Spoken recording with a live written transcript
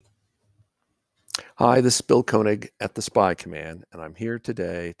Hi, this is Bill Koenig at the Spy Command, and I'm here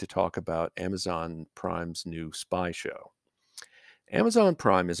today to talk about Amazon Prime's new spy show. Amazon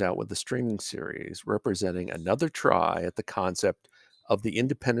Prime is out with a streaming series representing another try at the concept of the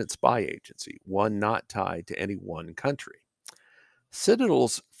independent spy agency, one not tied to any one country.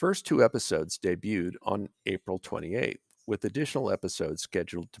 Citadel's first two episodes debuted on April 28th, with additional episodes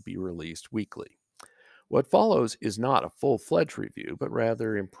scheduled to be released weekly. What follows is not a full fledged review, but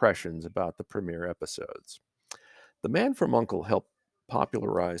rather impressions about the premiere episodes. The Man from Uncle helped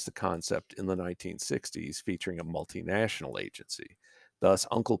popularize the concept in the 1960s, featuring a multinational agency. Thus,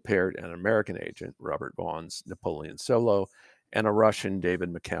 Uncle paired an American agent, Robert Vaughn's Napoleon Solo, and a Russian,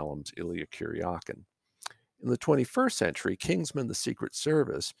 David McCallum's Ilya Kuryakin. In the 21st century, Kingsman: The Secret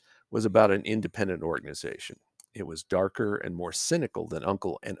Service was about an independent organization. It was darker and more cynical than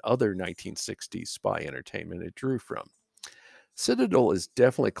Uncle and other 1960s spy entertainment it drew from. Citadel is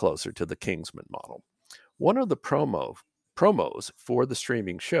definitely closer to the Kingsman model. One of the promos for the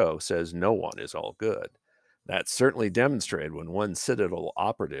streaming show says no one is all good. That's certainly demonstrated when one Citadel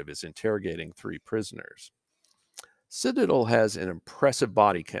operative is interrogating three prisoners. Citadel has an impressive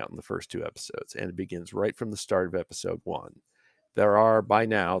body count in the first two episodes, and it begins right from the start of episode one. There are, by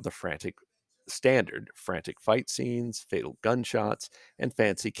now, the frantic fight scenes, fatal gunshots, and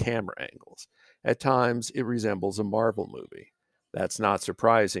fancy camera angles. At times, it resembles a Marvel movie. That's not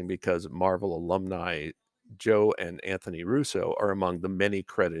surprising because Marvel alumni Joe and Anthony Russo are among the many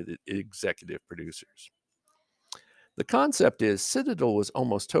credited executive producers. The concept is Citadel was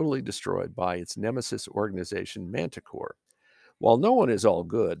almost totally destroyed by its nemesis organization, Manticore. While no one is all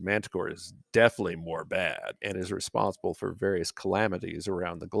good, Manticore is definitely more bad and is responsible for various calamities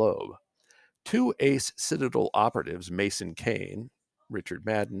around the globe. Two ace Citadel operatives, Mason Kane, Richard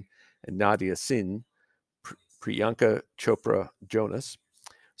Madden, and Nadia Sin, Priyanka Chopra Jonas,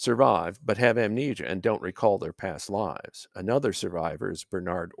 survive but have amnesia and don't recall their past lives. Another survivor is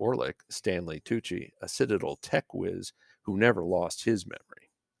Bernard Orlick, Stanley Tucci, a Citadel tech whiz who never lost his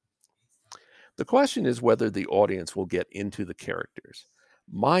memory. The question is whether the audience will get into the characters.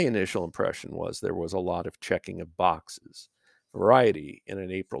 My initial impression was there was a lot of checking of boxes. Variety, in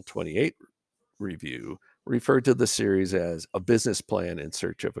an April 28 review, referred to the series as a business plan in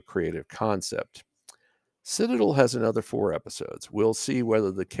search of a creative concept. Citadel has another 4 episodes. We'll see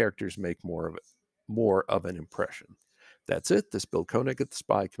whether the characters make more of an impression. That's it. This is Bill Koenig at the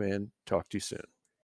Spy Command. Talk to you soon.